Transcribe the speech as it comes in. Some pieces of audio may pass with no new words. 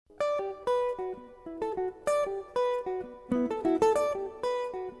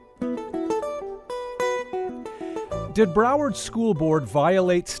Did Broward School Board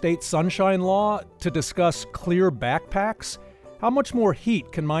violate state sunshine law to discuss clear backpacks? How much more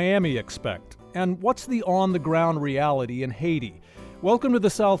heat can Miami expect? And what's the on-the-ground reality in Haiti? Welcome to the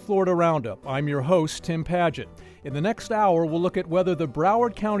South Florida Roundup. I'm your host, Tim Padgett. In the next hour, we'll look at whether the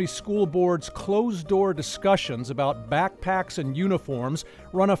Broward County School Board's closed-door discussions about backpacks and uniforms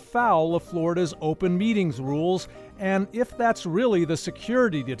run afoul of Florida's open meetings rules, and if that's really the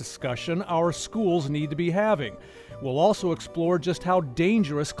security discussion our schools need to be having. We'll also explore just how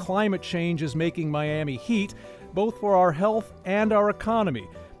dangerous climate change is making Miami heat, both for our health and our economy.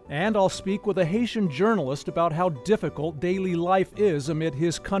 And I'll speak with a Haitian journalist about how difficult daily life is amid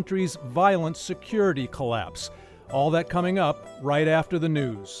his country's violent security collapse. All that coming up right after the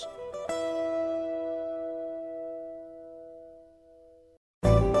news.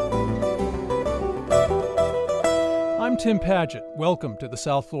 I'm Tim Padgett. Welcome to the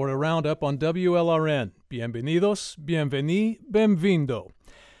South Florida Roundup on WLRN. Bienvenidos, bienveni, bienvindo.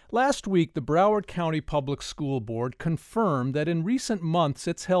 Last week, the Broward County Public School Board confirmed that in recent months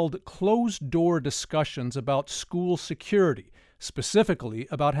it's held closed-door discussions about school security, specifically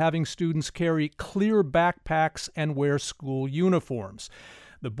about having students carry clear backpacks and wear school uniforms.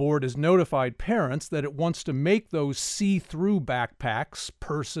 The board has notified parents that it wants to make those see-through backpacks,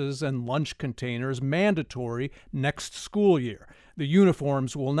 purses, and lunch containers mandatory next school year. The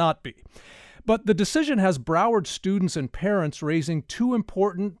uniforms will not be. But the decision has Broward students and parents raising two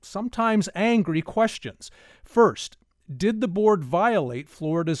important, sometimes angry questions. First, did the board violate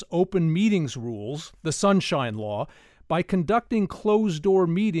Florida's open meetings rules, the Sunshine Law, by conducting closed-door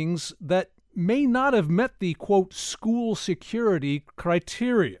meetings that may not have met the, quote, school security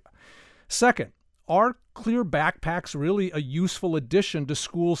criteria? Second, are clear backpacks really a useful addition to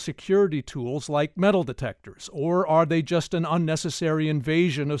school security tools like metal detectors, or are they just an unnecessary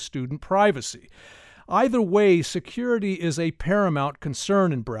invasion of student privacy? Either way, security is a paramount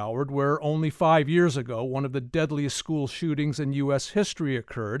concern in Broward, where only 5 years ago one of the deadliest school shootings in U.S. history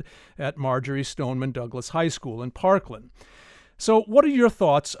occurred at Marjorie Stoneman Douglas High School in Parkland. So what are your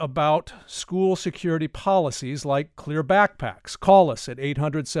thoughts about school security policies like clear backpacks? Call us at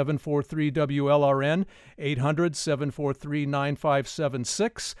 800-743-WLRN,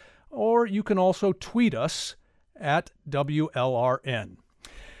 800-743-9576, or you can also tweet us at WLRN.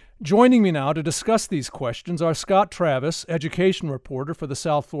 Joining me now to discuss these questions are Scott Travis, education reporter for the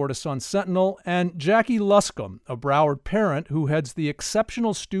South Florida Sun-Sentinel, and Jackie Luscombe, a Broward parent who heads the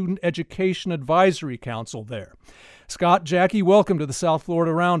Exceptional Student Education Advisory Council there. Scott, Jackie, welcome to the South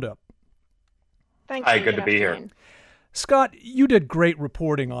Florida Roundup. Thank you. Hi, good to be here. Scott, you did great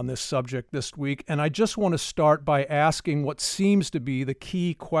reporting on this subject this week, and I just want to start by asking what seems to be the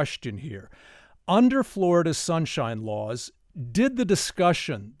key question here. Under Florida's sunshine laws, did the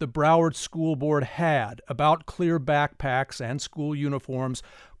discussion the Broward School Board had about clear backpacks and school uniforms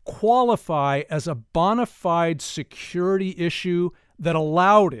qualify as a bona fide security issue that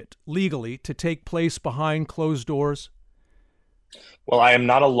allowed it legally to take place behind closed doors? Well, I am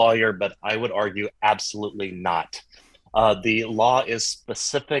not a lawyer, but I would argue absolutely not. The law is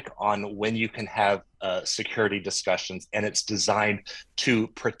specific on when you can have security discussions, and it's designed to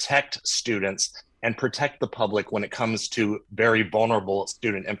protect students and protect the public when it comes to very vulnerable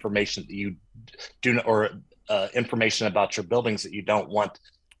student information that you do, or information about your buildings that you don't want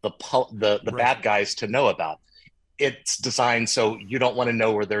the right. Bad guys to know about. It's designed so you don't want to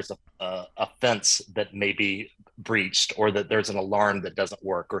know where there's a fence that may be breached, or that there's an alarm that doesn't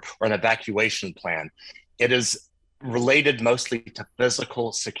work, or an evacuation plan. It is related mostly to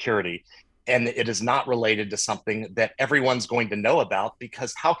physical security, and it is not related to something that everyone's going to know about,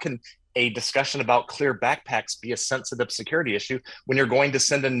 because how can a discussion about clear backpacks be a sensitive security issue when you're going to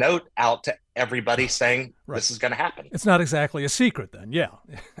send a note out to everybody saying this is going to happen? It's not exactly a secret then, yeah.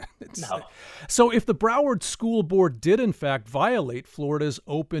 No. So if the Broward School Board did in fact violate Florida's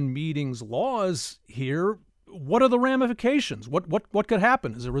open meetings laws here, what are the ramifications? What could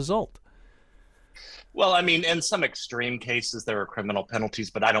happen as a result? Well, I mean, in some extreme cases, there are criminal penalties,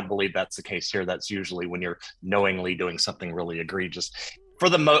 but I don't believe that's the case here. That's usually when you're knowingly doing something really egregious.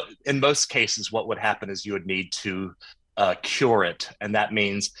 In most cases, what would happen is you would need to cure it. And that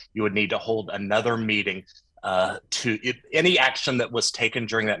means you would need to hold another meeting. Any action that was taken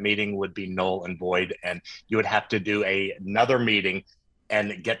during that meeting would be null and void. And you would have to do another meeting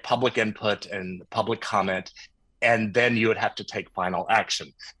and get public input and public comment. And then you would have to take final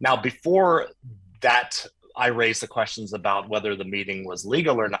action. Now, before that, I raised the questions about whether the meeting was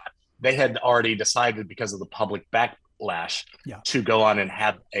legal or not. They had already decided, because of the public Lash Yeah. to go on and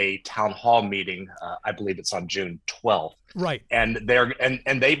have a town hall meeting. I believe it's on June 12th. Right. And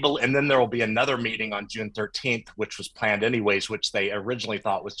then there will be another meeting on June 13th, which was planned anyways, which they originally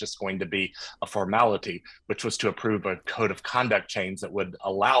thought was just going to be a formality, which was to approve a code of conduct change that would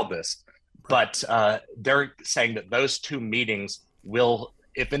allow this. Right. But they're saying that those two meetings will,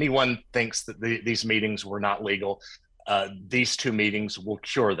 if anyone thinks that these meetings were not legal, these two meetings will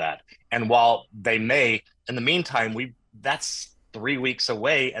cure that. And while they may, in the meantime, that's 3 weeks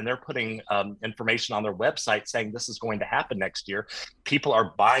away, and they're putting information on their website saying this is going to happen next year. People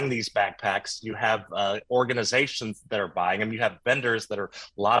are buying these backpacks. You have organizations that are buying them. You have vendors that are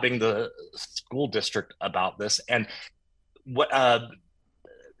lobbying the school district about this. And what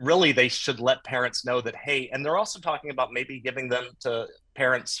really, they should let parents know that, hey, and they're also talking about maybe giving them to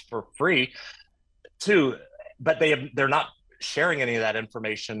parents for free too, but they're not sharing any of that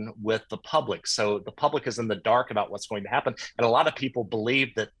information with the public. So the public is in the dark about what's going to happen. And a lot of people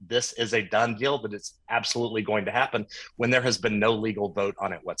believe that this is a done deal, that it's absolutely going to happen when there has been no legal vote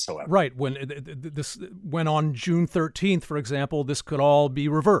on it whatsoever. When on June 13th, for example, this could all be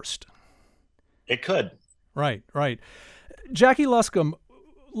reversed. It could. Right. Jackie Luscombe,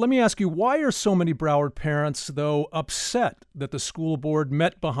 let me ask you, why are so many Broward parents, though, upset that the school board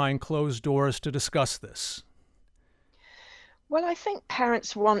met behind closed doors to discuss this? Well, I think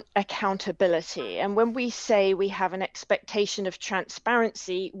parents want accountability. And when we say we have an expectation of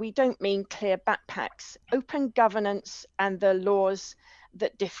transparency, we don't mean clear backpacks. Open governance and the laws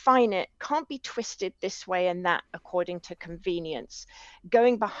that define it can't be twisted this way and that according to convenience.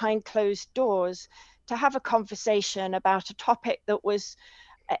 Going behind closed doors to have a conversation about a topic that was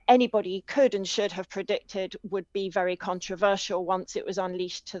anybody could and should have predicted would be very controversial once it was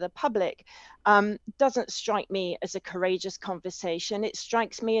unleashed to the public, doesn't strike me as a courageous conversation. It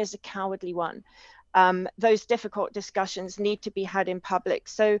strikes me as a cowardly one. Those difficult discussions need to be had in public.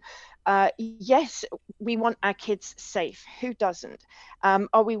 So yes, we want our kids safe. Who doesn't?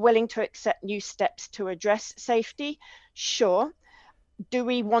 Are we willing to accept new steps to address safety? Sure. Do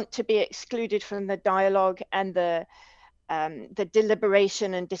we want to be excluded from the dialogue and the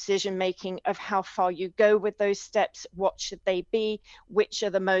deliberation and decision making of how far you go with those steps? What should they be? Which are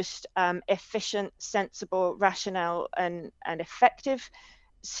the most efficient, sensible, rational, and effective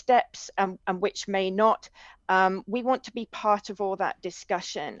steps, and which may not? We want to be part of all that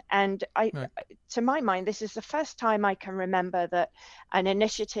discussion. And to my mind, this is the first time I can remember that an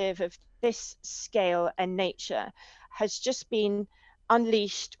initiative of this scale and nature has just been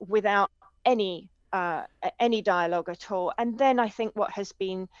unleashed without any dialogue at all. And then I think what has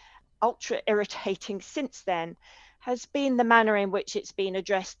been ultra irritating since then has been the manner in which it's been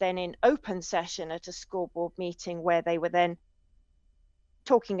addressed then in open session at a school board meeting, where they were then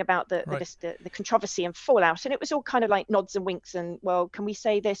talking about the controversy and fallout. And it was all kind of like nods and winks and, well, can we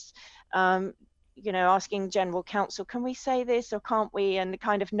say this? Asking general counsel, can we say this or can't we? And the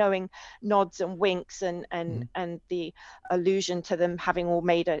kind of knowing nods and winks and the allusion to them having all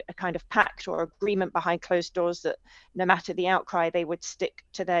made a kind of pact or agreement behind closed doors that no matter the outcry, they would stick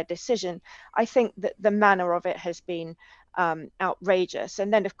to their decision. I think that the manner of it has been outrageous.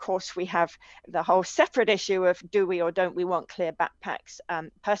 And then, of course, we have the whole separate issue of do we or don't we want clear backpacks?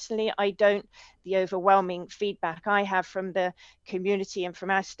 Personally, I don't. The overwhelming feedback I have from the community and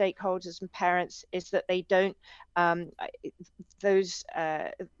from our stakeholders and parents is that they don't. Those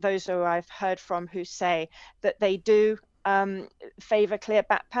who I've heard from who say that they do favor clear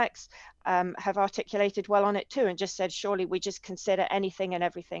backpacks have articulated well on it too, and just said, surely we just consider anything and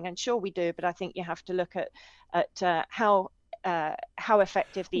everything. And sure we do, but I think you have to look at how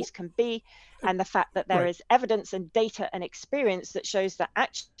effective these can be, and the fact that there is evidence and data and experience that shows that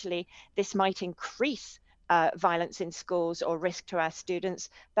actually this might increase violence in schools or risk to our students.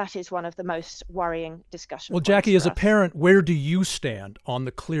 That is one of the most worrying discussion points. Well, Jackie, as a parent, where do you stand on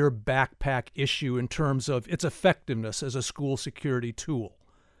the clear backpack issue in terms of its effectiveness as a school security tool?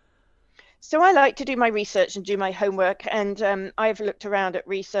 So I like to do my research and do my homework, and I've looked around at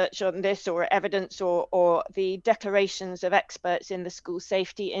research on this or evidence or the declarations of experts in the school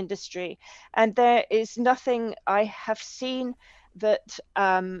safety industry, and there is nothing I have seen that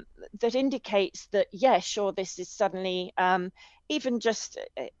that indicates that, yeah, sure, this is suddenly even just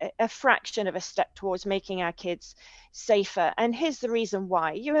a fraction of a step towards making our kids safer. And here's the reason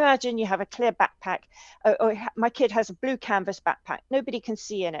why. You imagine you have a clear backpack, or my kid has a blue canvas backpack, nobody can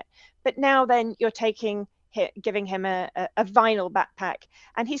see in it. But now then you're giving him a vinyl backpack,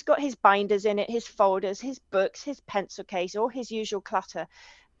 and he's got his binders in it, his folders, his books, his pencil case, all his usual clutter.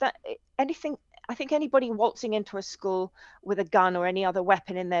 That anything I think anybody waltzing into a school with a gun or any other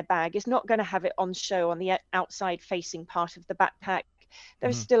weapon in their bag is not going to have it on show on the outside facing part of the backpack.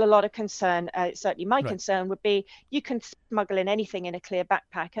 There's still a lot of concern. Certainly my concern would be you can smuggle in anything in a clear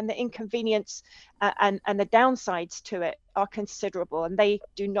backpack, and the inconvenience and the downsides to it are considerable, and they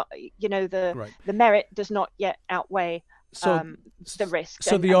do not, the merit does not yet outweigh the risk,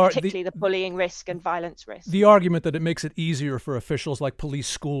 and particularly the bullying risk and violence risk. The argument that it makes it easier for officials like police,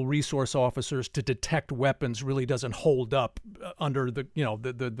 school resource officers to detect weapons really doesn't hold up under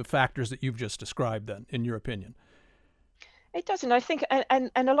the factors that you've just described, then, in your opinion. It doesn't. I think,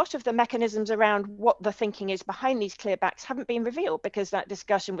 and a lot of the mechanisms around what the thinking is behind these clear backs haven't been revealed, because that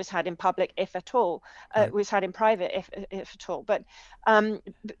discussion was had in public, if at all, was had in private, if at all. But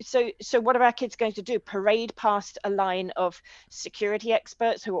so what are our kids going to do? Parade past a line of security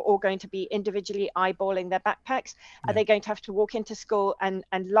experts who are all going to be individually eyeballing their backpacks? Are they going to have to walk into school and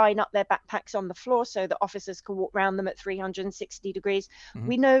line up their backpacks on the floor so that officers can walk around them at 360 degrees?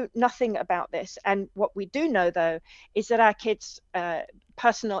 We know nothing about this. And what we do know, though, is that our kids'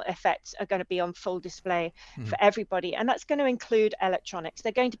 personal effects are going to be on full display for everybody, and that's going to include electronics.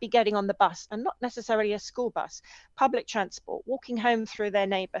 They're going to be getting on the bus, and not necessarily a school bus, public transport, walking home through their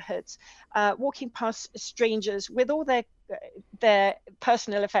neighborhoods, walking past strangers with all their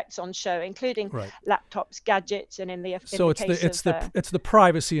personal effects on show, including laptops, gadgets, and it's the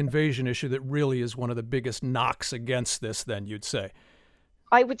privacy invasion issue that really is one of the biggest knocks against this, then, you'd say.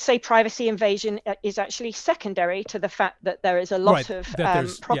 I would say privacy invasion is actually secondary to the fact that there is a lot of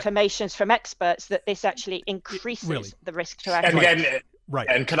proclamations from experts that this actually increases the risk to our kids.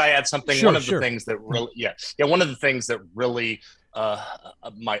 And could I add something? Sure, one of the things that really, one of the things that really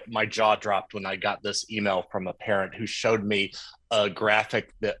my jaw dropped when I got this email from a parent who showed me a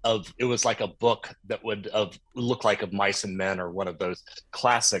graphic it was like a book that would look like Of Mice and Men, or one of those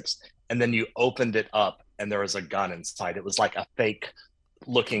classics, and then you opened it up and there was a gun inside. It was like a fake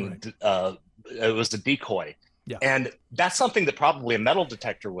looking it was a decoy, and that's something that probably a metal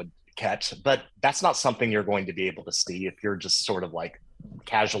detector would catch, but that's not something you're going to be able to see if you're just sort of like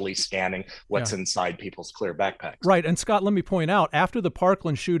casually scanning what's inside people's clear backpacks. Right. And Scott, let me point out, after the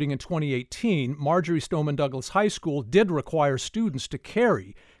Parkland shooting in 2018, Marjorie Stoneman Douglas High School did require students to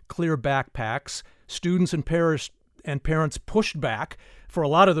carry clear backpacks. Students and parents pushed back for a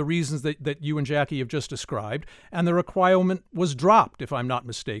lot of the reasons that you and Jackie have just described, and the requirement was dropped, if I'm not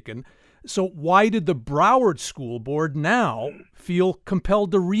mistaken. So why did the Broward School Board now feel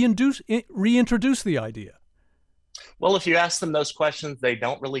compelled to reintroduce the idea? Well, if you ask them those questions, they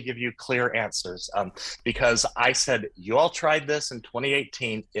don't really give you clear answers, because I said, you all tried this in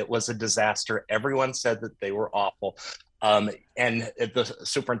 2018. It was a disaster. Everyone said that they were awful. And the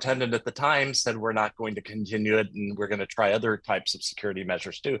superintendent at the time said, we're not going to continue it, and we're going to try other types of security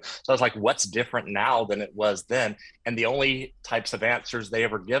measures too. So I was like, what's different now than it was then? And the only types of answers they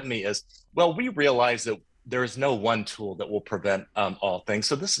ever give me is, well, we realize that there is no one tool that will prevent all things.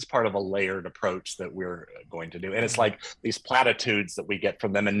 So this is part of a layered approach that we're going to do. And it's like these platitudes that we get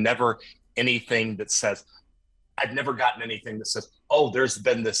from them, and never anything that says, I've never gotten anything that says, oh, there's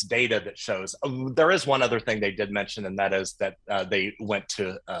been this data that shows. There is one other thing they did mention, and that is that they went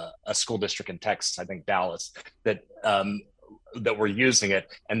to a school district in Texas, I think Dallas, that were using it,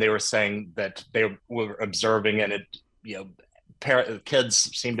 and they were saying that they were observing, and it, kids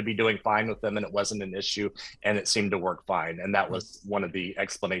seemed to be doing fine with them, and it wasn't an issue, and it seemed to work fine. And that was one of the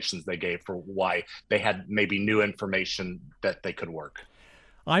explanations they gave for why they had maybe new information that they could work.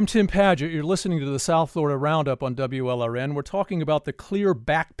 I'm Tim Padgett. You're listening to the South Florida Roundup on WLRN. We're talking about the clear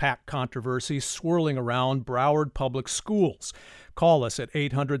backpack controversy swirling around Broward Public Schools. Call us at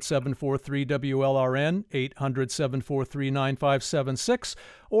 800-743-WLRN, 800-743-9576,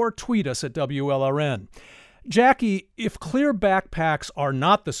 or tweet us at WLRN. Jackie, if clear backpacks are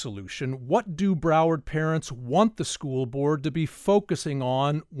not the solution, what do Broward parents want the school board to be focusing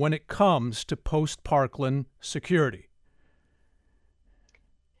on when it comes to post-Parkland security?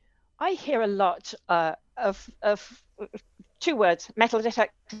 I hear a lot of two words: metal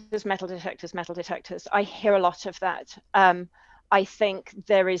detectors, metal detectors, metal detectors. I hear a lot of that. I think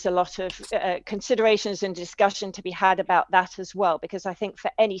there is a lot of considerations and discussion to be had about that as well, because I think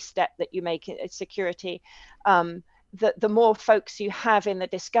for any step that you make in security, the more folks you have in the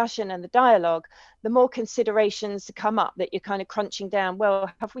discussion and the dialogue, the more considerations come up that you're kind of crunching down.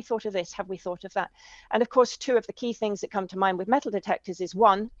 Well, have we thought of this? Have we thought of that? And of course, two of the key things that come to mind with metal detectors is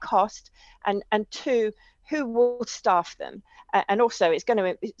one, cost, and two, who will staff them? And also, it's going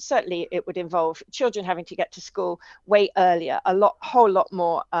to certainly it would involve children having to get to school way earlier, whole lot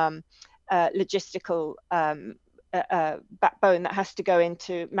more logistical backbone that has to go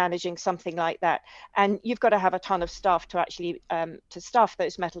into managing something like that, and you've got to have a ton of staff to actually to staff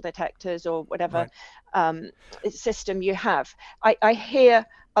those metal detectors or whatever system you have. I hear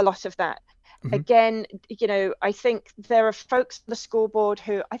a lot of that. Mm-hmm. Again, I think there are folks on the school board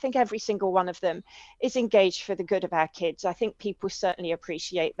who, I think every single one of them is engaged for the good of our kids. I think people certainly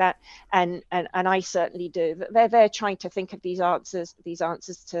appreciate that, and I certainly do. They're trying to think of these answers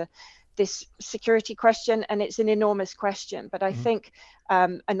to this security question, and it's an enormous question. But I think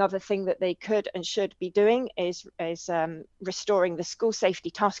another thing that they could and should be doing is restoring the School Safety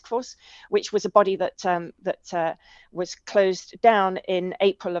Task Force, which was a body that was closed down in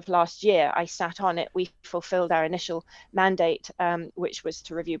April of last year. I sat on it. We fulfilled our initial mandate, which was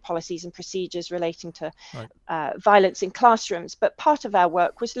to review policies and procedures relating to violence in classrooms. But part of our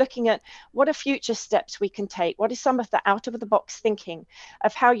work was looking at what are future steps we can take. What is some of the out of the box thinking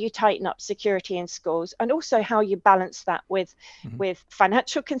of how you tighten up security in schools, and also how you balance that with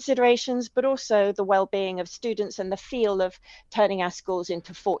financial considerations, but also the well-being of students and the feel of turning our schools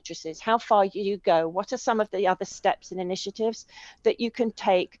into fortresses. How far you go? What are some of the other steps and initiatives that you can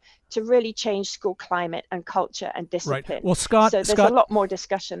take to really change school climate and culture and discipline? Right. Well, Scott, so there's a lot more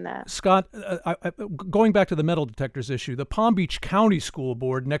discussion there. Scott, going back to the metal detectors issue, the Palm Beach County School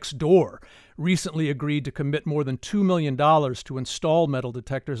Board next door recently agreed to commit more than $2 million to install metal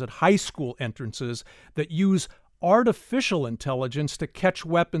detectors at high school entrances that use artificial intelligence to catch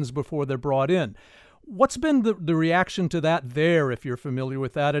weapons before they're brought in. What's been the reaction to that there, if you're familiar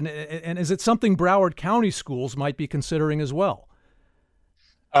with that? And is it something Broward County schools might be considering as well?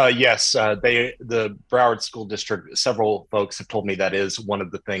 Yes, the Broward School District, several folks have told me that is one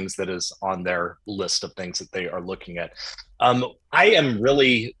of the things that is on their list of things that they are looking at. I am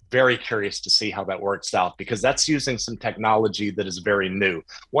really very curious to see how that works out, because that's using some technology that is very new.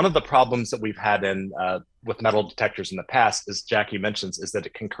 One of the problems that we've had with metal detectors in the past, as Jackie mentions, is that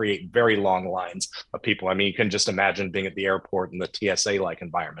it can create very long lines of people. I mean, you can just imagine being at the airport in the TSA-like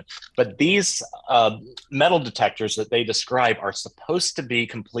environment. But these metal detectors that they describe are supposed to be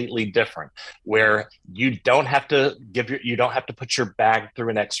completely different, where you don't have to put your bag through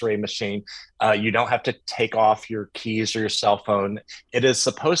an X-ray machine. You don't have to take off your keys or your cell phone.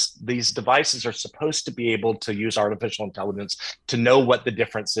 These devices are supposed to be able to use artificial intelligence to know what the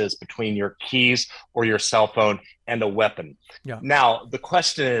difference is between your keys or your cell phone and a weapon. Yeah. Now, the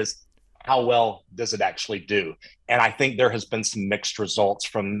question is, how well does it actually do? And I think there has been some mixed results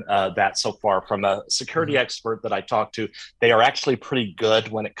from that so far. From a security expert that I talked to, they are actually pretty good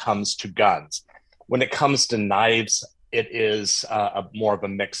when it comes to guns. When it comes to knives, it is more of a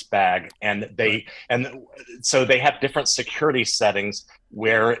mixed bag, so they have different security settings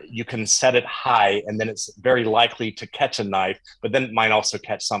where you can set it high, and then it's very likely to catch a knife, but then it might also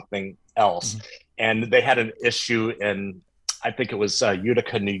catch something else. Mm-hmm. And they had an issue in, I think it was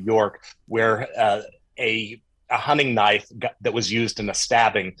Utica, New York, where a hunting knife that was used in a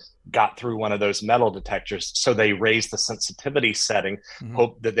stabbing got through one of those metal detectors. So they raised the sensitivity setting,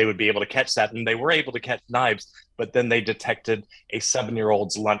 hoped that they would be able to catch that. And they were able to catch knives, but then they detected a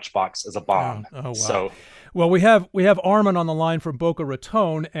 7-year-old's lunchbox as a bomb. Oh, wow. So, well, we have Armin on the line from Boca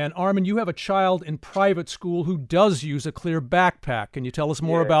Raton. And Armin, you have a child in private school who does use a clear backpack. Can you tell us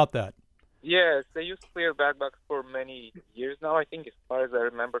more about that? Yes, they use clear backpacks for many years now. I think, as far as I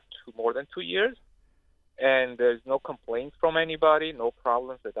remember, more than 2 years. And there's no complaints from anybody, no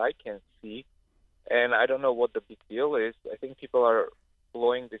problems that I can see. And I don't know what the big deal is. I think people are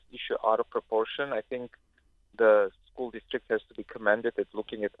blowing this issue out of proportion. I think the school district has to be commended at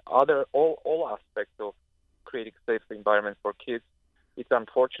looking at all aspects of creating a safe environment for kids. It's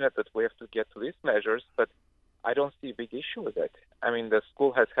unfortunate that we have to get to these measures, but I don't see a big issue with it. I mean, the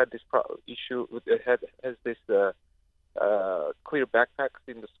school has had this issue, has this clear backpacks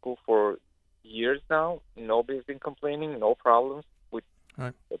in the school for years now. Nobody's been complaining, no problems with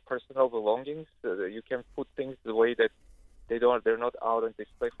the personal belongings. You can put things the way that they're not out on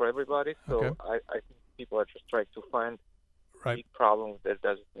display for everybody. So I think people are just trying to find big problems that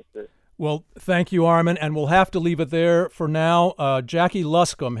doesn't exist. Well, thank you, Armin, and we'll have to leave it there for now. Jackie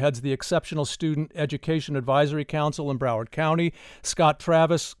Luscombe heads the Exceptional Student Education Advisory Council in Broward County. Scott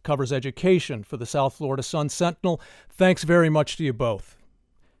Travis covers education for the South Florida Sun-Sentinel. Thanks very much to you both.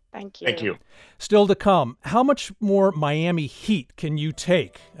 Thank you. Thank you. Still to come, how much more Miami Heat can you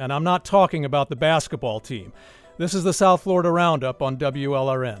take? And I'm not talking about the basketball team. This is the South Florida Roundup on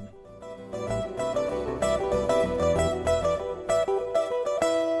WLRN.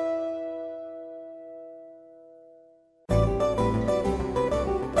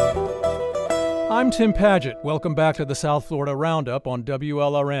 I'm Tim Padgett. Welcome back to the South Florida Roundup on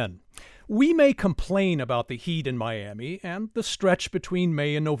WLRN. We may complain about the heat in Miami, and the stretch between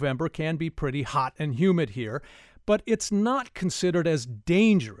May and November can be pretty hot and humid here, but it's not considered as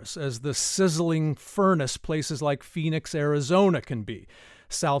dangerous as the sizzling furnace places like Phoenix, Arizona can be.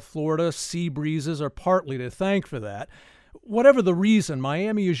 South Florida sea breezes are partly to thank for that. Whatever the reason,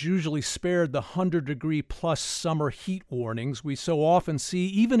 Miami is usually spared the 100-degree-plus summer heat warnings we so often see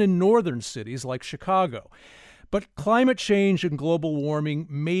even in northern cities like Chicago. But climate change and global warming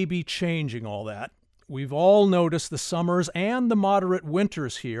may be changing all that. We've all noticed the summers and the moderate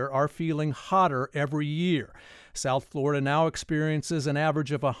winters here are feeling hotter every year. South Florida now experiences an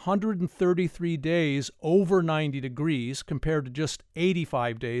average of 133 days over 90 degrees compared to just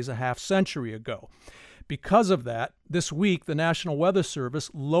 85 days a half century ago. Because of that, this week the National Weather Service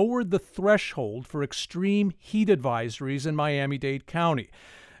lowered the threshold for extreme heat advisories in Miami-Dade County.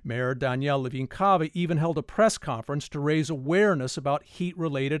 Mayor Danielle Levine-Cava even held a press conference to raise awareness about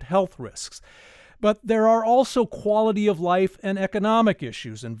heat-related health risks. But there are also quality of life and economic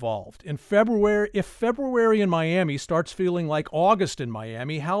issues involved. If February in Miami starts feeling like August in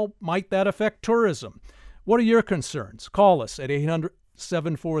Miami, how might that affect tourism? What are your concerns? Call us at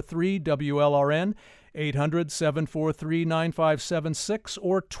 800-743-WLRN, 800-743-9576,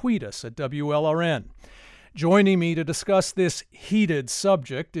 or tweet us at WLRN. Joining me to discuss this heated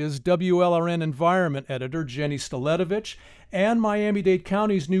subject is WLRN Environment Editor Jenny Staletovich and Miami-Dade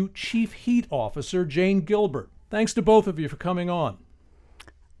County's new Chief Heat Officer Jane Gilbert. Thanks to both of you for coming on.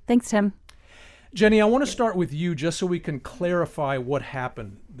 Thanks, Tim. Jenny, I want to start with you just so we can clarify what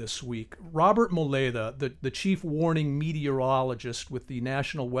happened this week. Robert Moleda, the chief warning meteorologist with the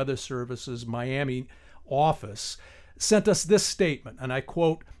National Weather Service's Miami office, sent us this statement, and I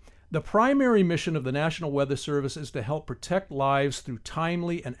quote, "The primary mission of the National Weather Service is to help protect lives through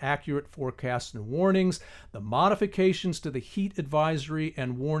timely and accurate forecasts and warnings. The modifications to the heat advisory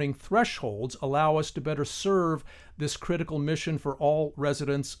and warning thresholds allow us to better serve this critical mission for all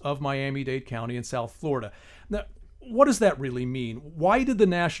residents of Miami-Dade County and South Florida." Now, what does that really mean? Why did the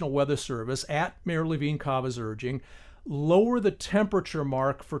National Weather Service, at Mayor Levine-Cava's urging, lower the temperature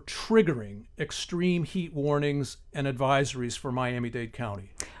mark for triggering extreme heat warnings and advisories for Miami-Dade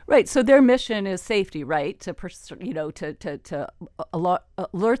County? Right. So their mission is safety, right? To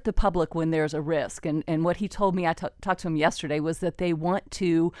alert the public when there's a risk. And what he told me, I talked to him yesterday, was that they want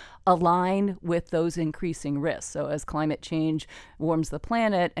to align with those increasing risks. So as climate change warms the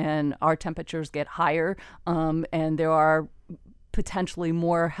planet and our temperatures get higher, and there are potentially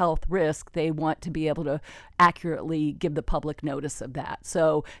more health risk, they want to be able to accurately give the public notice of that.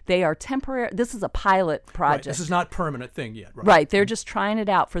 So they are temporary. This is a pilot project. Right. This is not a permanent thing yet. Right. They're just trying it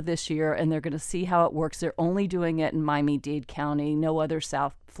out for this year, and they're going to see how it works. They're only doing it in Miami-Dade County, no other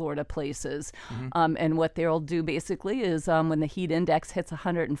South Florida places. And what they'll do basically is when the heat index hits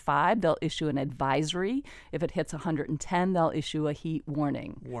 105, they'll issue an advisory. If it hits 110, they'll issue a heat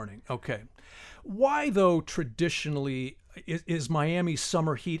warning. Okay. Why, though, traditionally, is Miami's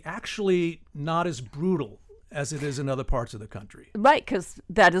summer heat actually not as brutal as it is in other parts of the country? Right, because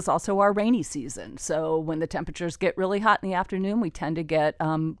that is also our rainy season. So when the temperatures get really hot in the afternoon, we tend to get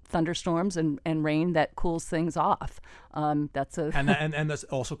thunderstorms and rain that cools things off. And that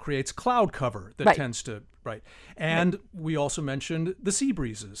also creates cloud cover that tends to And we also mentioned the sea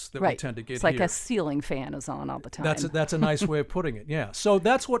breezes that we tend to get. It's like here. a ceiling fan is on all the time. That's a nice way of putting it. Yeah. So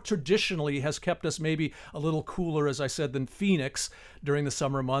that's what traditionally has kept us maybe a little cooler, as I said, than Phoenix during the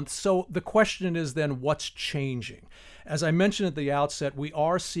summer months. So the question is then, what's changing? As I mentioned at the outset, we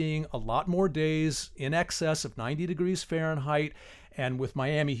are seeing a lot more days in excess of 90 degrees Fahrenheit. And with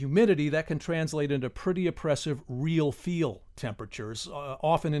Miami humidity, that can translate into pretty oppressive real feel temperatures,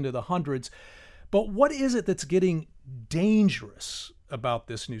 often into the hundreds. But what is it that's getting dangerous about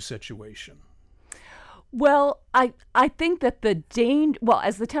this new situation? Well, I think that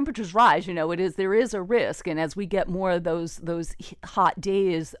as the temperatures rise, there is a risk, and as we get more of those hot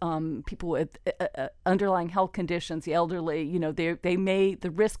days, people with underlying health conditions, the elderly,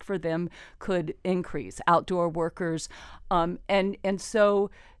 the risk for them could increase. Outdoor workers, and so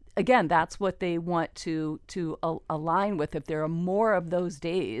again, that's what they want to align with. If there are more of those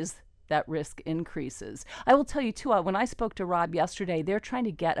days, that risk increases. I will tell you too, when I spoke to Rob yesterday, they're trying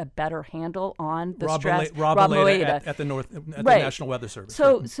to get a better handle on the stress. Rob Moleda at the National Weather Service.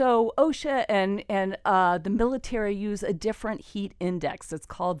 So OSHA and the military use a different heat index. It's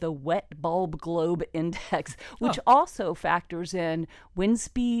called the Wet Bulb Globe Index, which also factors in wind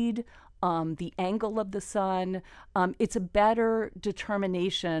speed, the angle of the sun. It's a better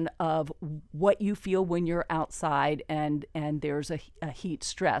determination of what you feel when you're outside and there's a heat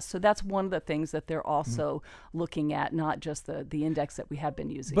stress. So that's one of the things that they're also looking at, not just the index that we have been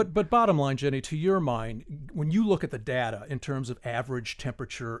using. But bottom line, Jenny, to your mind, when you look at the data in terms of average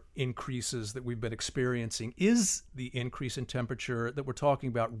temperature increases that we've been experiencing, is the increase in temperature that we're talking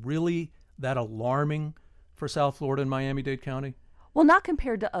about really that alarming for South Florida and Miami-Dade County? Well, not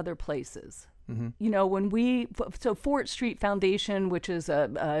compared to other places. You know, so Fort Street Foundation, which is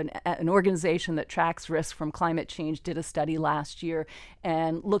an organization that tracks risk from climate change, did a study last year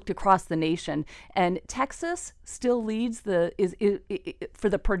and looked across the nation. And Texas still leads for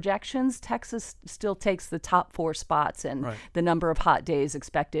the projections. Texas still takes the top 4 spots in the number of hot days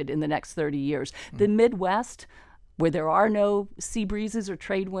expected in the next 30 years. The Midwest, where there are no sea breezes or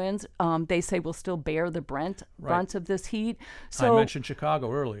trade winds, they say will still bear the brunt of this heat. So I mentioned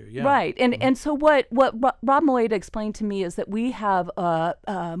Chicago earlier, yeah. Right, and so what Rob Moeda explained to me is that we have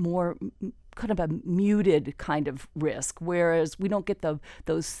a more kind of a muted kind of risk, whereas we don't get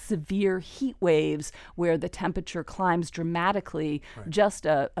those severe heat waves where the temperature climbs dramatically. Just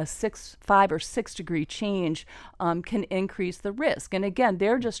a 5 or 6 degree change can increase the risk. And again,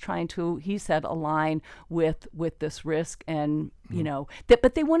 they're just trying to, he said, align with this risk. And you know,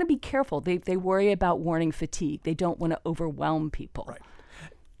 but they want to be careful. They worry about warning fatigue. They don't want to overwhelm people. Right.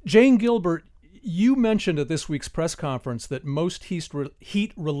 Jane Gilbert, you mentioned at this week's press conference that most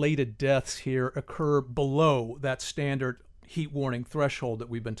heat-related deaths here occur below that standard heat warning threshold that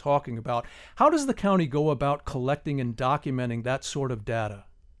we've been talking about. How does the county go about collecting and documenting that sort of data,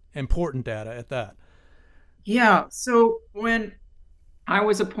 important data at that? Yeah, so when I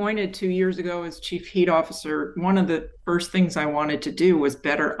was appointed 2 years ago as chief heat officer, one of the first things I wanted to do was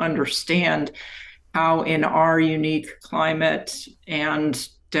better understand how in our unique climate and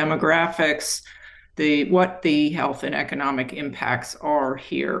demographics, what the health and economic impacts are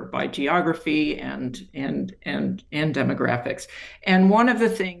here by geography and demographics. And one of the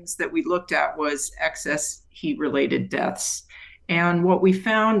things that we looked at was excess heat-related deaths. And what we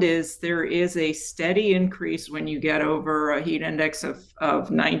found is there is a steady increase when you get over a heat index of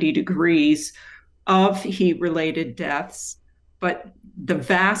 90 degrees of heat-related deaths, but the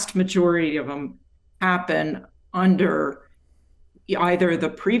vast majority of them happen under either the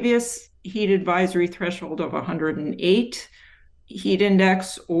previous heat advisory threshold of 108 heat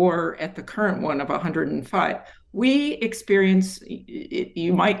index or at the current one of 105. We experience,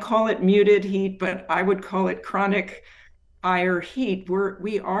 you might call it muted heat, but I would call it chronic higher heat.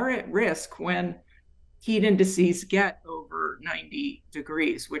 We are at risk when heat indices get over 90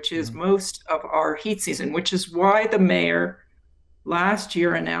 degrees, which is most of our heat season, which is why the mayor last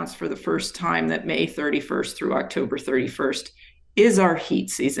year announced for the first time that May 31st through October 31st is our heat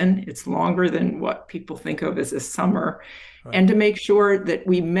season. It's longer than what people think of as a summer. And to make sure that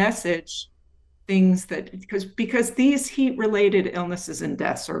we message things that, because these heat-related illnesses and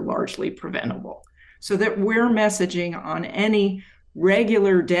deaths are largely preventable, so that we're messaging on any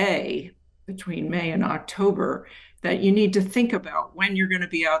regular day between May and October that you need to think about when you're going to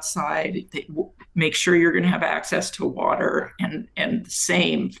be outside, make sure you're going to have access to water, and the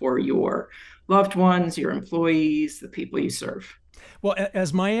same for your loved ones, your employees, the people you serve. Well,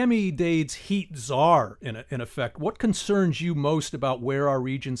 as Miami-Dade's heat czar, in effect, what concerns you most about where our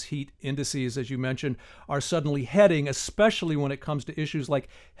region's heat indices, as you mentioned, are suddenly heading, especially when it comes to issues like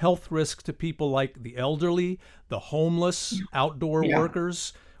health risks to people like the elderly, the homeless, outdoor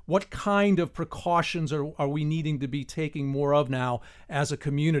workers? What kind of precautions are we needing to be taking more of now as a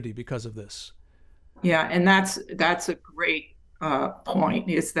community because of this? Yeah, and that's a great point,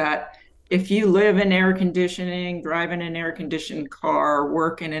 is that if you live in air conditioning, drive in an air-conditioned car,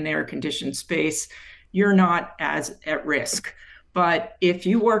 work in an air-conditioned space, you're not as at risk. But if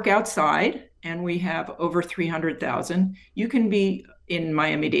you work outside, and we have over 300,000, you can be in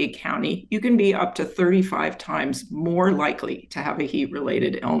Miami-Dade County, you can be up to 35 times more likely to have a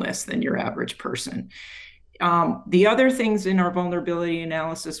heat-related illness than your average person. The other things in our vulnerability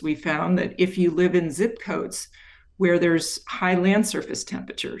analysis, we found that if you live in zip codes where there's high land surface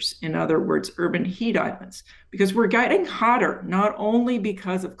temperatures, in other words, urban heat islands, because we're getting hotter, not only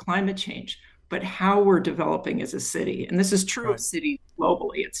because of climate change, but how we're developing as a city. And this is true of cities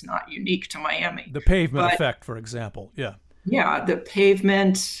globally. It's not unique to Miami. The pavement effect, for example. Yeah. Yeah, the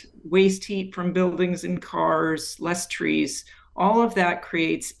pavement, waste heat from buildings and cars, less trees, all of that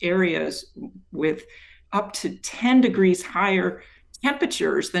creates areas with up to 10 degrees higher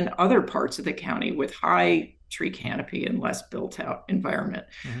temperatures than other parts of the county with high tree canopy and less built out environment.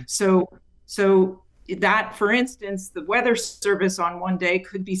 So that, for instance, the Weather Service on one day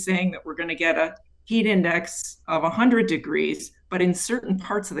could be saying that we're going to get a heat index of 100 degrees, but in certain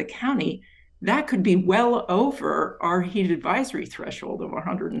parts of the county, that could be well over our heat advisory threshold of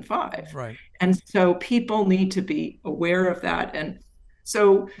 105. Right. And so people need to be aware of that. And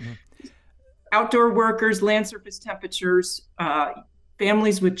so outdoor workers, land surface temperatures,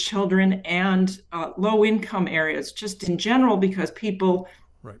 families with children, and low income areas, just in general, because people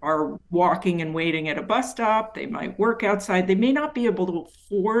are walking and waiting at a bus stop. They might work outside. They may not be able to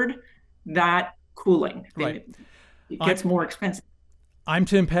afford that cooling. It gets more expensive. I'm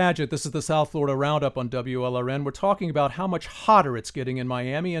Tim Padgett. This is the South Florida Roundup on WLRN. We're talking about how much hotter it's getting in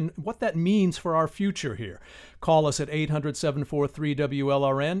Miami and what that means for our future here. Call us at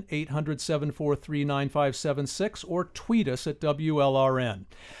 800-743-WLRN, 800-743-9576, or tweet us at WLRN.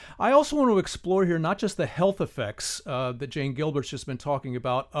 I also want to explore here not just the health effects that Jane Gilbert's just been talking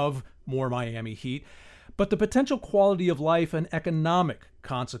about of more Miami heat, but the potential quality of life and economic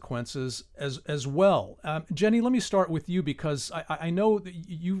consequences as well. Jenny, let me start with you, because I know that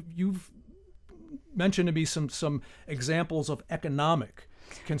you've mentioned to me some examples of economic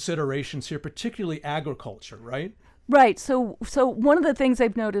considerations here, particularly agriculture, right? Right. So one of the things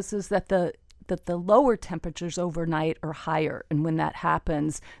I've noticed is that the lower temperatures overnight are higher, and when that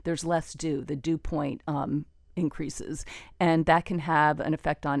happens, there's less dew. The dew point increases, and that can have an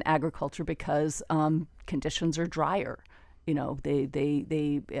effect on agriculture because conditions are drier. We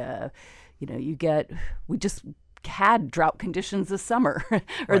just had drought conditions this summer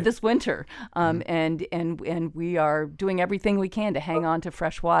or this winter, and we are doing everything we can to hang on to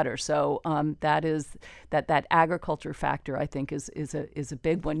fresh water. So that agriculture factor, I think, is a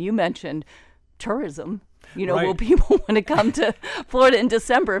big one. You mentioned tourism. Will people want to come to Florida in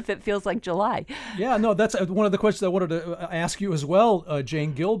December if it feels like July? Yeah, no, that's one of the questions I wanted to ask you as well,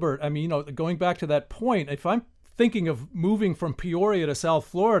 Jane Gilbert. I mean, going back to that point, if I'm thinking of moving from Peoria to South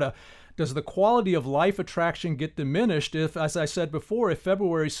Florida, does the quality of life attraction get diminished if, as I said before, if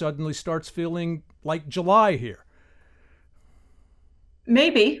February suddenly starts feeling like July here?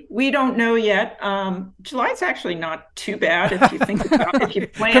 Maybe. We don't know yet. July's actually not too bad if you think about if you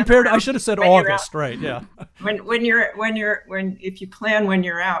plan. Compared to, I should have said August, right? Yeah. If you plan when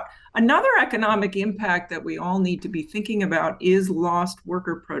you're out. Another economic impact that we all need to be thinking about is lost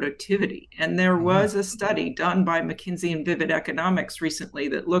worker productivity. And there was a study done by McKinsey and Vivid Economics recently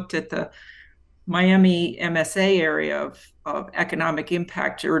that looked at the Miami MSA area of economic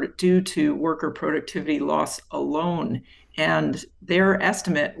impact due to worker productivity loss alone. And their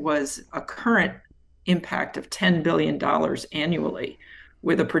estimate was a current impact of $10 billion annually,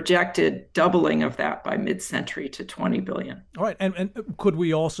 with a projected doubling of that by mid-century to $20 billion. All right. And could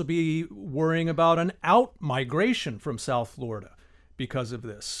we also be worrying about an out-migration from South Florida because of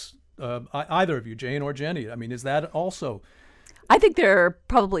this? Either of you, Jane or Jenny, I mean, is that also... I think there are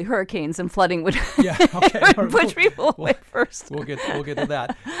probably hurricanes and flooding would push people away first. We'll get to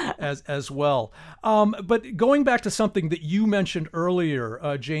that as well. But going back to something that you mentioned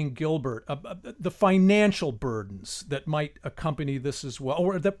earlier, Jane Gilbert, the financial burdens that might accompany this as well,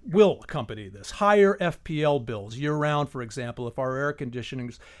 or that will accompany this. Higher FPL bills year-round, for example, if our air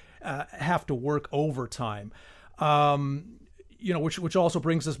conditionings have to work overtime. Which also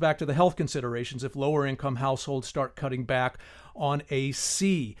brings us back to the health considerations if lower income households start cutting back on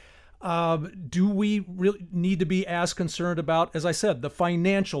AC. Do we really need to be as concerned about, as I said, the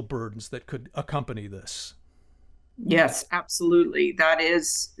financial burdens that could accompany this? Yes, absolutely. That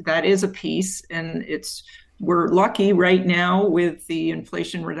is a piece, and we're lucky right now with the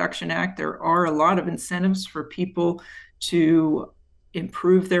Inflation Reduction Act. There are a lot of incentives for people to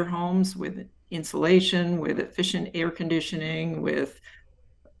improve their homes with insulation, with efficient air conditioning, with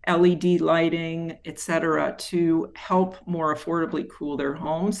LED lighting, et cetera, to help more affordably cool their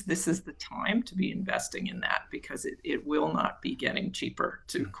homes. This is the time to be investing in that because it will not be getting cheaper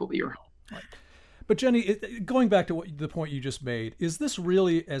to cool your home. Right. But Jenny, going back to the point you just made, is this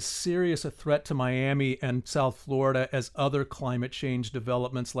really as serious a threat to Miami and South Florida as other climate change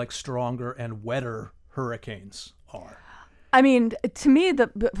developments like stronger and wetter hurricanes are? I mean, to me, the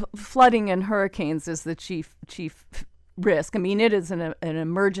flooding and hurricanes is the chief risk. I mean, it is an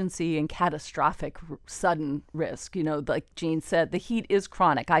emergency and catastrophic sudden risk. Like Jane said, the heat is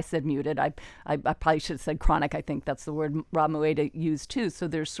chronic. I said muted. I probably should have said chronic. I think that's the word Rob Moeda used too. So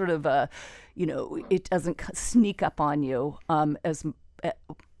there's sort of it doesn't sneak up on you as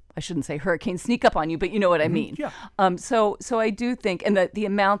I shouldn't say hurricanes sneak up on you, but you know what I mean. Yeah. So I do think, and the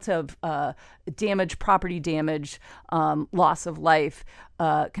amount of damage, property damage, loss of life,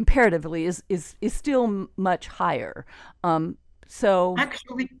 comparatively is still much higher. So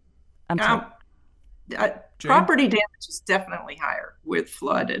actually, I'm sorry. Property damage is definitely higher with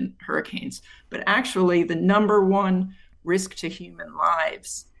flood and hurricanes, but actually the number one risk to human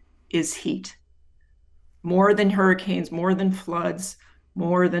lives is heat. More than hurricanes, more than floods,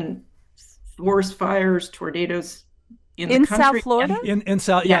 more than forest fires, tornadoes in the country. South Florida? In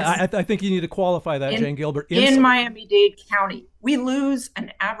South, yes. Yeah, I think you need to qualify that, Jane Gilbert. In Miami-Dade County, we lose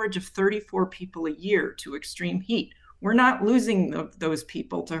an average of 34 people a year to extreme heat. We're not losing those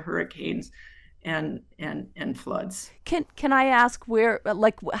people to hurricanes and floods. Can I ask where,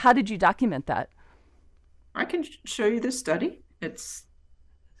 like, how did you document that? I can show you this study. It's,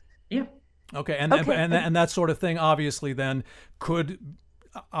 yeah. Okay, and that sort of thing obviously then could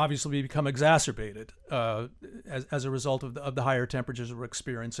obviously become exacerbated as a result of the higher temperatures we're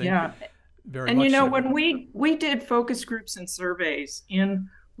experiencing. Yeah, very and much so. When we did focus groups and surveys in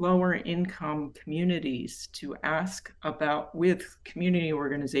lower income communities to ask about, with community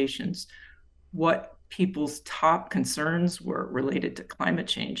organizations, what people's top concerns were related to climate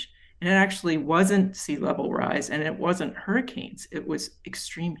change. And it actually wasn't sea level rise, and it wasn't hurricanes. It was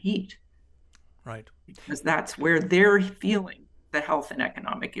extreme heat. Right. Because that's where they're feeling the health and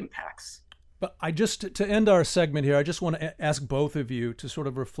economic impacts. But to end our segment here, I just want to ask both of you to sort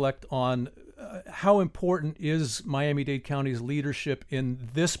of reflect on how important is Miami-Dade County's leadership in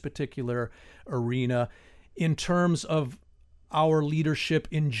this particular arena in terms of our leadership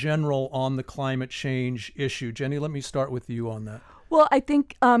in general on the climate change issue. Jenny, let me start with you on that. Well, I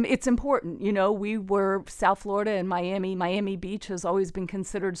think it's important. We were South Florida and Miami. Miami Beach has always been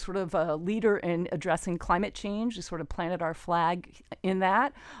considered sort of a leader in addressing climate change. We sort of planted our flag in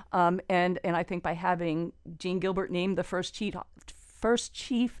that. And I think by having Jane Gilbert named the first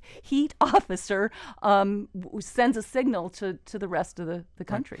chief heat officer sends a signal to the rest of the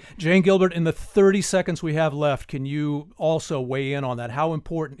country. Right. Jane Gilbert, in the 30 seconds we have left, can you also weigh in on that? How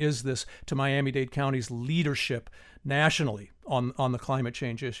important is this to Miami-Dade County's leadership nationally on the climate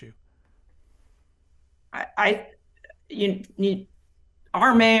change issue? Our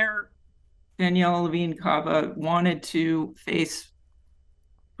mayor, Daniela Levine Cava, wanted to face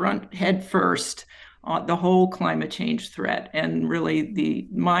head first on the whole climate change threat. And really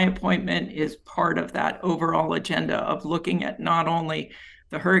my appointment is part of that overall agenda of looking at not only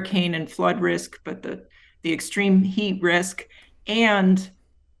the hurricane and flood risk, but the extreme heat risk, and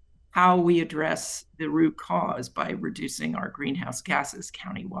how we address the root cause by reducing our greenhouse gases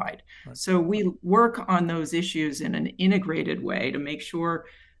countywide. Right. So we work on those issues in an integrated way to make sure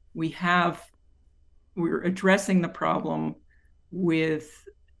we're addressing the problem with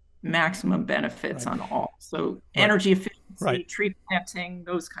maximum benefits on all. So energy efficiency, tree planting,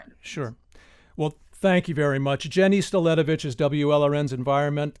 those kind of things. Sure. Well, thank you very much. Jenny Staletovich is WLRN's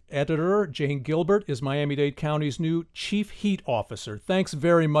environment editor. Jane Gilbert is Miami-Dade County's new chief heat officer. Thanks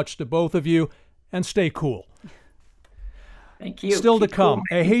very much to both of you, and stay cool. Thank you. Still to come,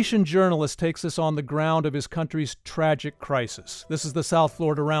 a Haitian journalist takes us on the ground of his country's tragic crisis. This is the South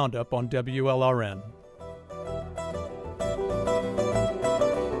Florida Roundup on WLRN.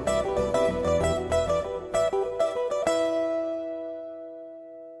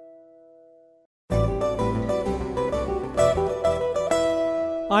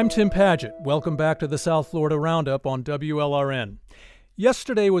 I'm Tim Padgett. Welcome back to the South Florida Roundup on WLRN.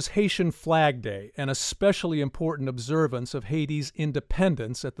 Yesterday was Haitian Flag Day, an especially important observance of Haiti's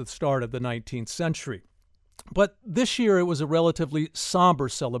independence at the start of the 19th century. But this year it was a relatively somber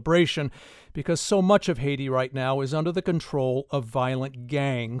celebration because so much of Haiti right now is under the control of violent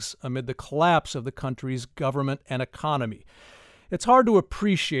gangs amid the collapse of the country's government and economy. It's hard to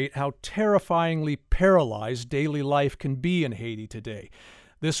appreciate how terrifyingly paralyzed daily life can be in Haiti today.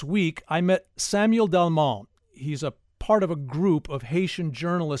 This week, I met Samuel Dalmont. He's a part of a group of Haitian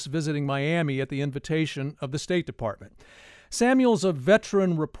journalists visiting Miami at the invitation of the State Department. Samuel's a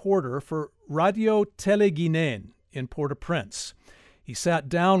veteran reporter for Radio Téléguinéen in Port-au-Prince. He sat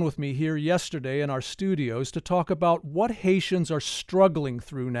down with me here yesterday in our studios to talk about what Haitians are struggling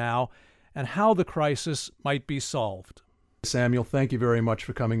through now and how the crisis might be solved. Samuel, thank you very much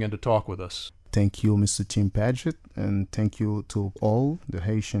for coming in to talk with us. Thank you, Mr. Tim Padgett, and thank you to all the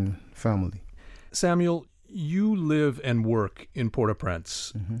Haitian family. Samuel, you live and work in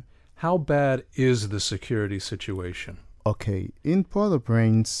Port-au-Prince. Mm-hmm. How bad is the security situation? Okay, in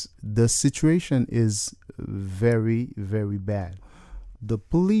Port-au-Prince, the situation is very, very bad. The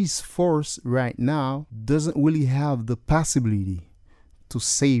police force right now doesn't really have the possibility to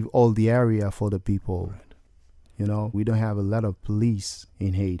save all the area for the people. Right. We don't have a lot of police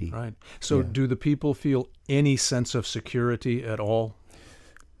in Haiti. Right. So do the people feel any sense of security at all?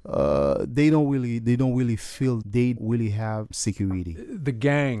 They don't really feel they really have security. The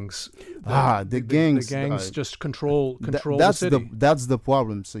gangs. The gangs. The gangs just control That's the city. That's the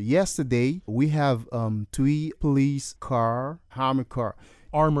problem. So yesterday we have 3 police armored cars.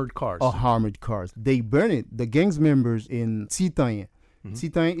 Armored cars. They burn it. The gangs members in Citoyen.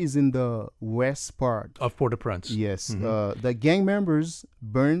 Citoyen is in the west part of Port-au-Prince. Yes. The gang members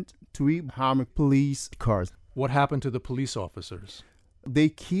burned 3 armored police cars. What happened to the police officers? They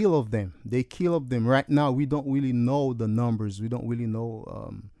kill them. Right now, we don't really know the numbers. We don't really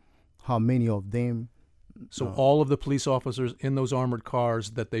know how many of them. So all of the police officers in those armored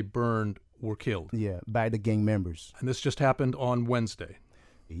cars that they burned were killed? Yeah, by the gang members. And this just happened on Wednesday?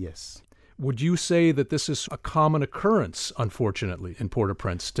 Yes. Would you say that this is a common occurrence, unfortunately, in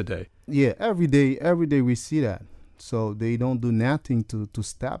Port-au-Prince today? Yeah, every day we see that. So they don't do nothing to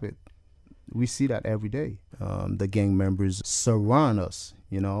stop it. We see that every day. The gang members surround us,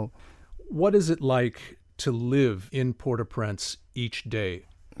 What is it like to live in Port-au-Prince each day?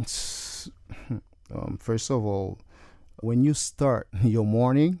 First of all, when you start your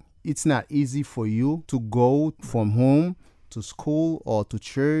morning, it's not easy for you to go from home to school or to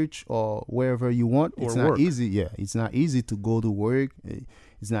church or wherever you want. It's not easy. Yeah, it's not easy to go to work.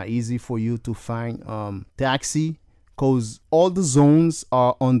 It's not easy for you to find taxi, because all the zones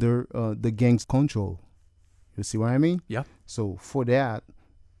are under the gang's control. You see what I mean? Yeah. So for that,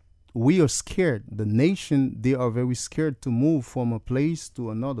 we are scared. The nation, they are very scared to move from a place to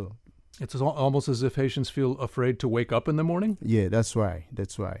another. It's almost as if Haitians feel afraid to wake up in the morning? Yeah, that's right.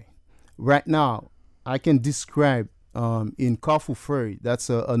 Right now, I can describe in Carrefour Ferry, that's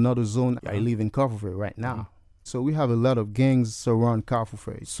another zone. I live in Carrefour Ferry right now. So we have a lot of gangs surround Carrefour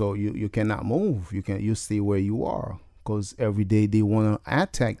Ferry. So you cannot move. You stay where you are, because every day they want to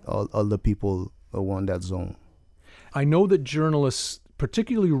attack all the people around that zone. I know that journalists,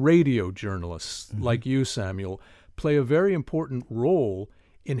 particularly radio journalists like you, Samuel, play a very important role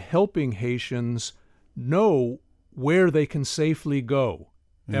in helping Haitians know where they can safely go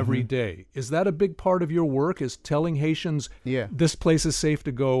every day. Is that a big part of your work, is telling Haitians, this place is safe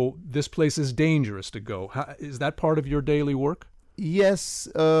to go, this place is dangerous to go? Is that part of your daily work? Yes,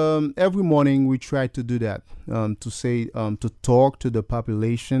 every morning we try to do that, to talk to the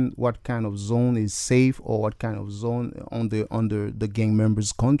population what kind of zone is safe or what kind of zone under the gang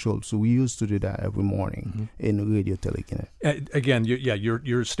members' control. So we used to do that every morning in Radio Teleguinée. Again,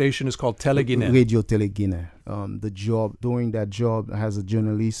 your station is called Teleguinée. Radio Teleguinée. Doing that job as a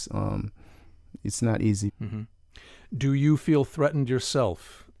journalist, it's not easy. Do you feel threatened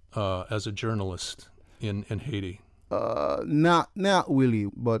yourself as a journalist in Haiti? Not really,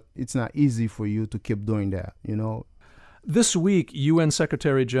 but it's not easy for you to keep doing that, This week, UN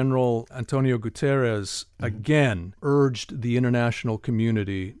Secretary General Antonio Guterres again urged the international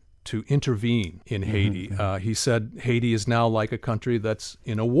community to intervene in Haiti. He said Haiti is now like a country that's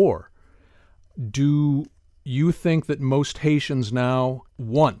in a war. Do you think that most Haitians now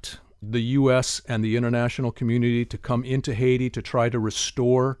want the U.S. and the international community to come into Haiti to try to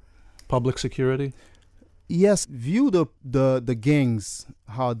restore public security? Yes, view the gangs,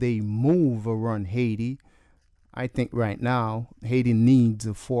 how they move around Haiti. I think right now Haiti needs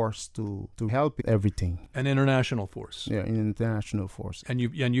a force to help everything. An international force. Yeah, an international force. And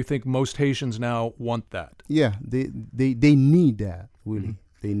you think most Haitians now want that? Yeah, they need that, really.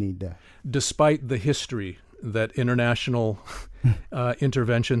 They need that. Despite the history that international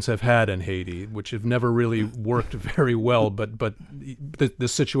interventions have had in Haiti, which have never really worked very well, but the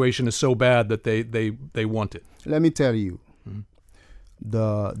situation is so bad that they want it. Let me tell you,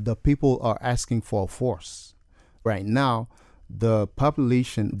 the people are asking for a force. Right now, the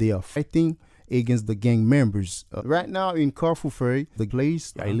population, they are fighting against the gang members. Right now in Carrefour Ferry, the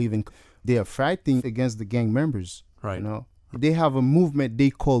place I live in, they are fighting against the gang members. Right. They have a movement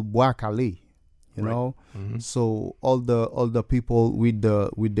they call Bois Calais. So all the people with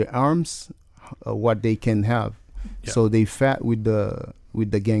the arms, what they can have, so they fight with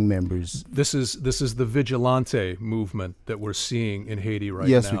the gang members. This is the vigilante movement that we're seeing in Haiti right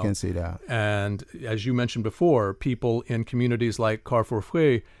now. Yes, we can say that. And as you mentioned before, people in communities like Carrefour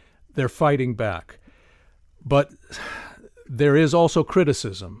Ferry, they're fighting back, but there is also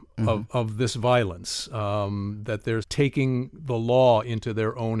criticism of this violence, that they're taking the law into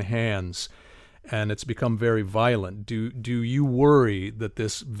their own hands. And it's become very violent. Do you worry that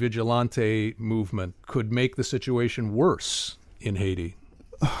this vigilante movement could make the situation worse in Haiti?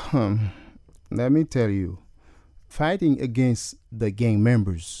 Let me tell you, fighting against the gang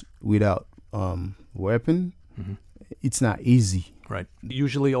members without weapon, it's not easy. Right.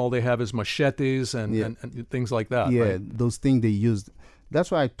 Usually all they have is machetes and things like that. Yeah, right? Those things they use. That's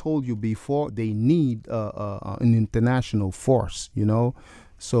why I told you before, they need an international force, you know.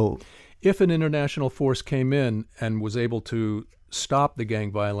 So if an international force came in and was able to stop the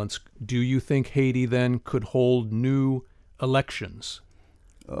gang violence, do you think Haiti then could hold new elections?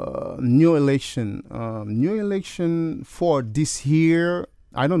 New election for this year.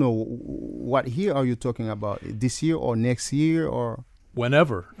 I don't know, what year are you talking about? This year or next year or?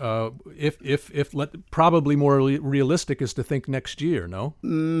 Whenever. Probably more realistic is to think next year, no?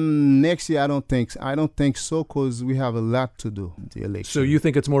 Next year, I don't think so, because we have a lot to do, the election. So you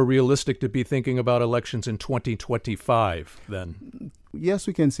think it's more realistic to be thinking about elections in 2025 then? Yes,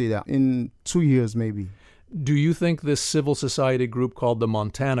 we can say that. In 2 years, maybe. Do you think this civil society group called the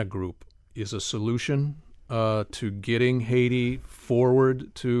Montana Group is a solution to getting Haiti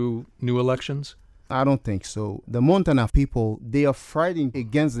forward to new elections? I don't think so. The Montana people, they are fighting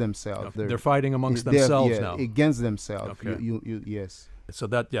against themselves. They're fighting amongst themselves now. Against themselves. Okay. Yes. So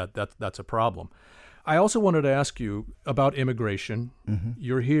that's a problem. I also wanted to ask you about immigration. Mm-hmm.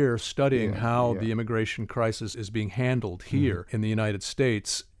 You're here studying how the immigration crisis is being handled here in the United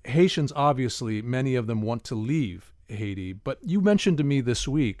States. Haitians, obviously, many of them want to leave Haiti, but you mentioned to me this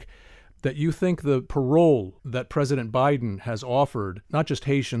week that you think the parole that President Biden has offered, not just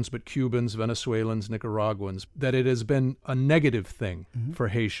Haitians, but Cubans, Venezuelans, Nicaraguans, that it has been a negative thing for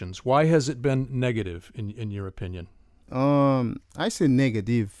Haitians. Why has it been negative, in your opinion? I say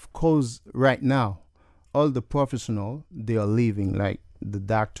negative because right now, all the professionals, they are leaving, like the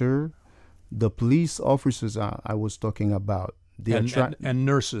doctor, the police officers I was talking about. And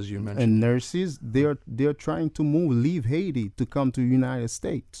nurses, you mentioned. And nurses, they're trying to leave Haiti to come to the United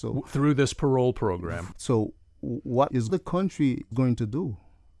States. So through this parole program. So what is the country going to do?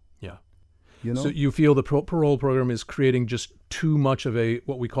 Yeah. You know? So you feel the parole program is creating just too much of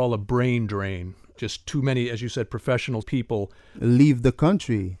what we call a brain drain. Just too many, as you said, professional people leave the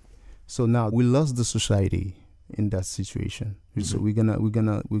country. So now we lost the society in that situation. Mm-hmm. So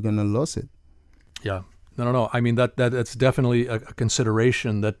we're gonna lose it. Yeah. No. I mean, that's definitely a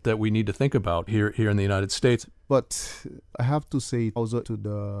consideration that we need to think about here in the United States. But I have to say also to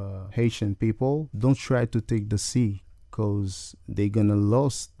the Haitian people, don't try to take the sea because they're going to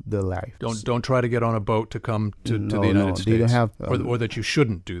lose their life. Don't try to get on a boat to come to the United States. They don't have, or that you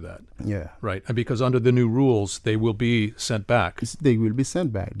shouldn't do that. Yeah. Right. And because under the new rules, they will be sent back. They will be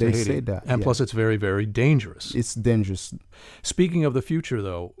sent back. They say that. And plus, it's very, very dangerous. It's dangerous. Speaking of the future,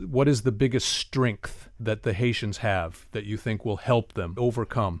 though, what is the biggest strength that the Haitians have that you think will help them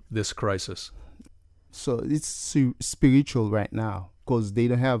overcome this crisis? So it's spiritual right now because they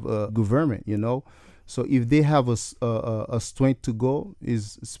don't have a government, you know. So if they have a strength to go,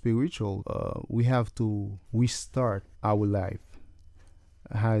 is spiritual. We have to restart our life.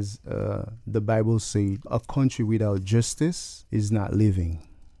 As the Bible says, a country without justice is not living.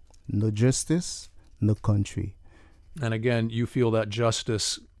 No justice, no country. And again, you feel that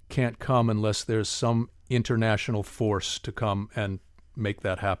justice can't come unless there's some international force to come and make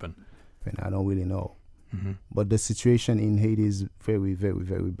that happen. And I don't really know. Mm-hmm. But the situation in Haiti is very, very,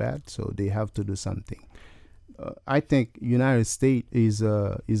 very bad. So they have to do something. I think United States is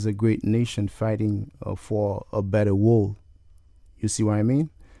a great nation fighting for a better world. You see what I mean?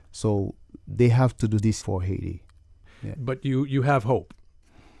 So they have to do this for Haiti. Yeah. But you have hope.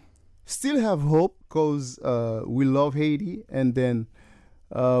 Still have hope because we love Haiti, and then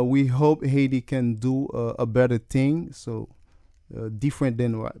we hope Haiti can do a better thing. So different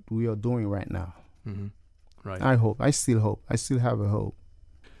than what we are doing right now. Mm-hmm. Right. I hope. I still hope. I still have a hope.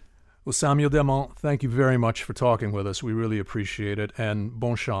 Well, Samuel Demont, thank you very much for talking with us. We really appreciate it. And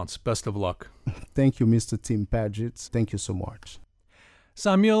bon chance. Best of luck. Thank you, Mr. Tim Paget. Thank you so much.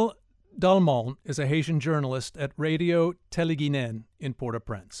 Samuel Demont is a Haitian journalist at Radio Téléguinéen in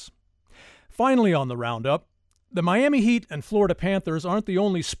Port-au-Prince. Finally on the Roundup, the Miami Heat and Florida Panthers aren't the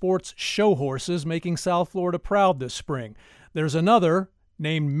only sports show horses making South Florida proud this spring. There's another,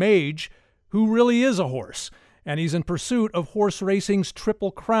 named Mage, who really is a horse, and he's in pursuit of horse racing's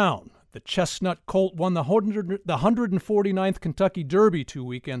Triple Crown. The Chestnut Colt won the 149th Kentucky Derby 2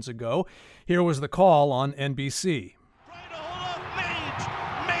 weekends ago. Here was the call on NBC. Trying to hold off Mage.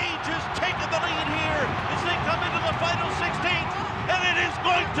 Mage has taken the lead here as they come into the final 16th, and it is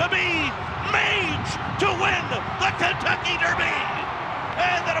going to be Mage to win the Kentucky Derby.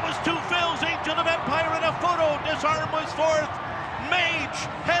 And then it was two Phils, Angel of Empire, and a photo. Disarm was fourth. Mage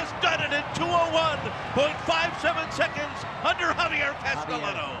has done it in 2:01.57 seconds under Javier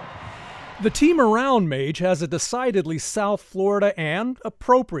Castellano. The team around Mage has a decidedly South Florida and,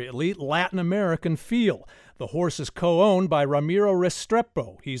 appropriately, Latin American feel. The horse is co-owned by Ramiro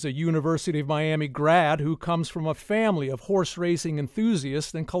Restrepo. He's a University of Miami grad who comes from a family of horse racing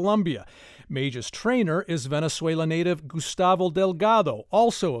enthusiasts in Colombia. Mage's trainer is Venezuela native Gustavo Delgado,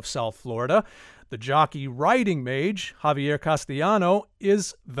 also of South Florida. The jockey riding Mage, Javier Castellano,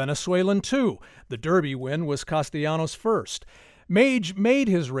 is Venezuelan too. The Derby win was Castellanos' first. Mage made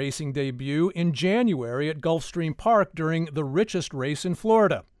his racing debut in January at Gulfstream Park during the richest race in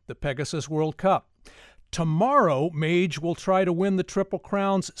Florida, the Pegasus World Cup. Tomorrow, Mage will try to win the Triple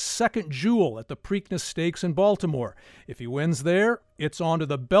Crown's second jewel at the Preakness Stakes in Baltimore. If he wins there, it's on to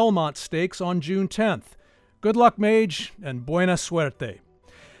the Belmont Stakes on June 10th. Good luck, Mage, and buena suerte.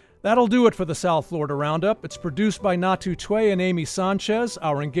 That'll do it for the South Florida Roundup. It's produced by Natu Tway and Amy Sanchez.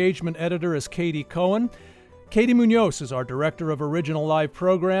 Our engagement editor is Katie Cohen. Katie Munoz is our Director of Original Live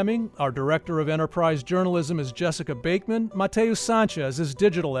Programming. Our Director of Enterprise Journalism is Jessica Bakeman. Mateus Sanchez is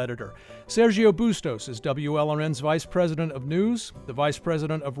Digital Editor. Sergio Bustos is WLRN's Vice President of News. The Vice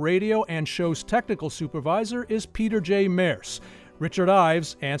President of Radio and Show's Technical Supervisor is Peter J. Mears. Richard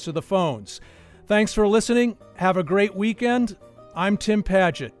Ives answers the phones. Thanks for listening. Have a great weekend. I'm Tim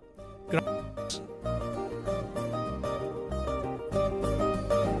Padgett. Good night.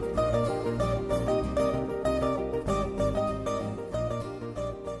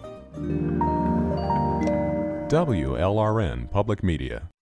 WLRN Public Media.